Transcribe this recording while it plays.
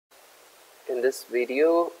In this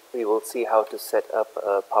video, we will see how to set up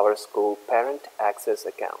a PowerSchool parent access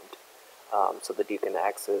account so that you can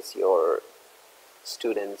access your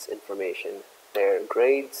students' information, their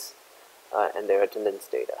grades, and their attendance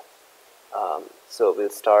data. So we'll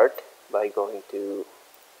start by going to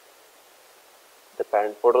the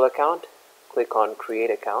parent portal account, click on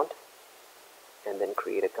create account, and then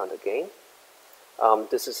create account again.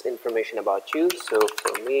 This is information about you, so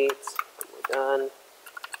for me, it's done.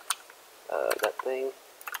 That thing.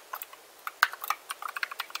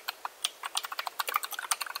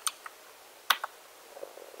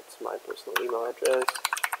 It's my personal email address.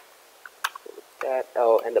 That.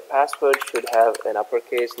 Oh, and the password should have an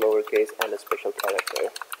uppercase, lowercase, and a special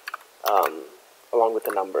character, along with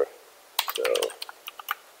the number.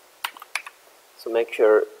 So make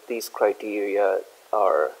sure these criteria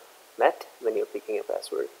are met when you're picking a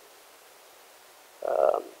password.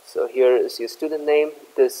 So here is your student name.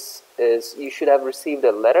 This is, you should have received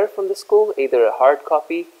a letter from the school, either a hard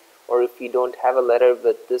copy, or if you don't have a letter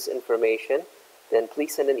with this information, then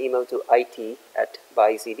please send an email to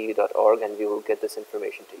it@biceedu.org and we will get this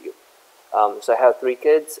information to you. So I have 3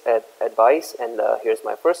 kids at Bice, and here's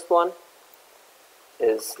my first one.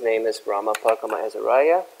 His name is Ramappa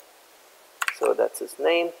Azariah. So that's his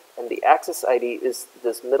name, and the access ID is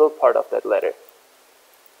this middle part of that letter.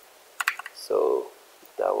 So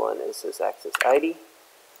that one is his access ID,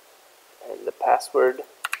 and the password,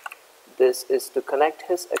 this is to connect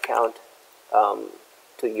his account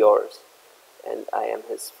to yours, and I am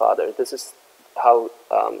his father. This is how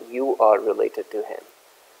you are related to him.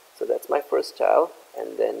 So that's my first child,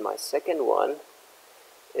 and then my second one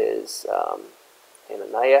is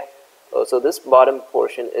Hananiah. Oh, so this bottom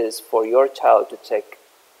portion is for your child to check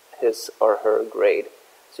his or her grade.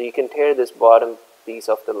 So you can tear this bottom piece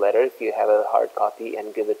of the letter if you have a hard copy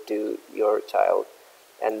and give it to your child,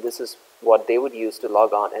 and this is what they would use to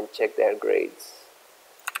log on and check their grades.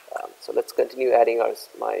 So let's continue adding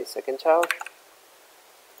my second child,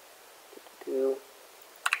 and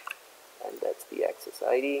that's the access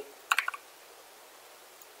ID,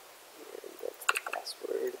 and that's the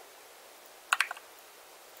password,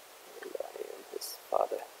 and I am his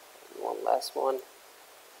father. And one last one.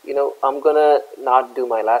 You know, I'm gonna not do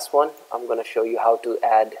my last one. I'm gonna show you how to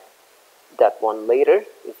add that one later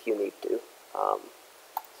if you need to.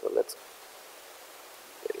 So there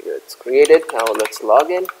you go, it's created. Now let's log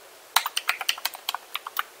in.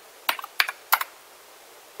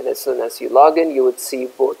 And as soon as you log in, you would see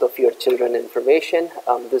both of your children information.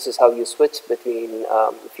 This is how you switch between,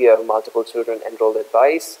 if you have multiple children enrolled at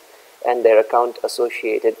Bice and their account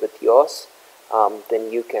associated with yours, then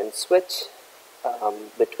you can switch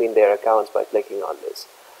between their accounts by clicking on this.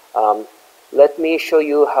 Let me show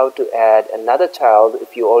you how to add another child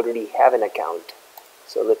if you already have an account.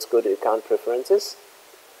 So let's go to account preferences.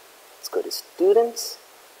 Let's go to students,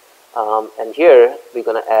 and here we're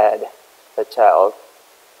going to add a child,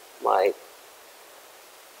 my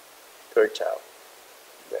third child.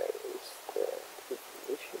 Where is the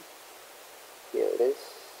information? Here it is.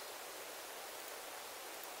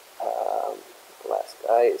 The last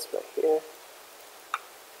guy is right here.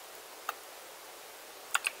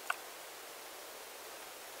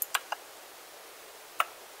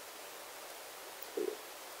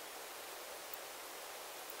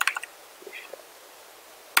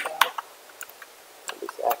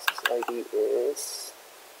 ID is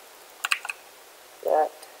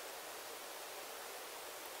that,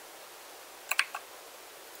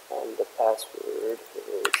 and the password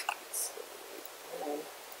is 789,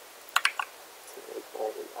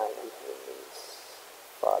 and I am his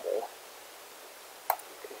father.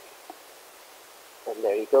 Okay. And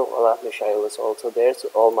there you go. Olaf Mishael is also there, so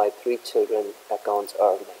all my 3 children accounts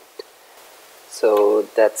are linked. So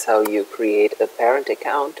that's how you create a parent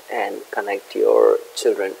account and connect your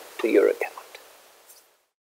children to your account.